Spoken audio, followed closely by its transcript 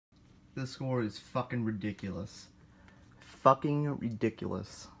This score is fucking ridiculous. Fucking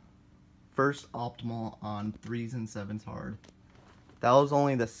ridiculous. First optimal on 3s and 7s hard. That was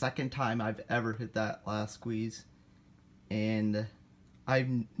only the second time I've ever hit that last squeeze. And I've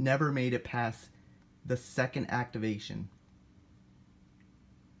never made it past the second activation.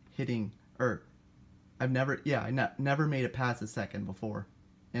 I've never made it past the second before.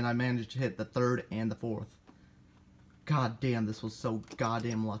 And I managed to hit the third and the fourth. God damn, this was so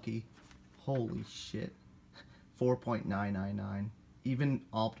goddamn lucky. Holy shit. 4.999. Even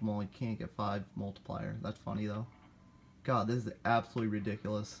optimal, you can't get 5 multiplier. That's funny though. God, this is absolutely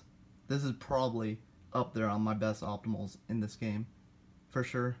ridiculous. This is probably up there on my best optimals in this game. For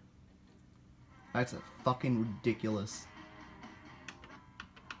sure. That's fucking ridiculous.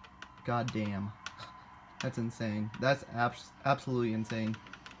 God damn. That's insane. That's absolutely insane.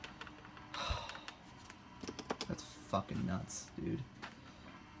 That's fucking nuts, dude.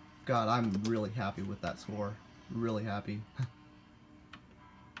 God, I'm really happy with that score. Really happy.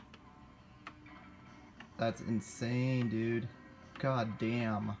 That's insane, dude. God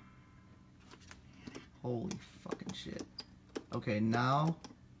damn. Holy fucking shit. Okay, now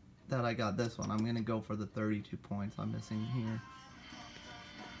that I got this one, I'm gonna go for the 32 points I'm missing here.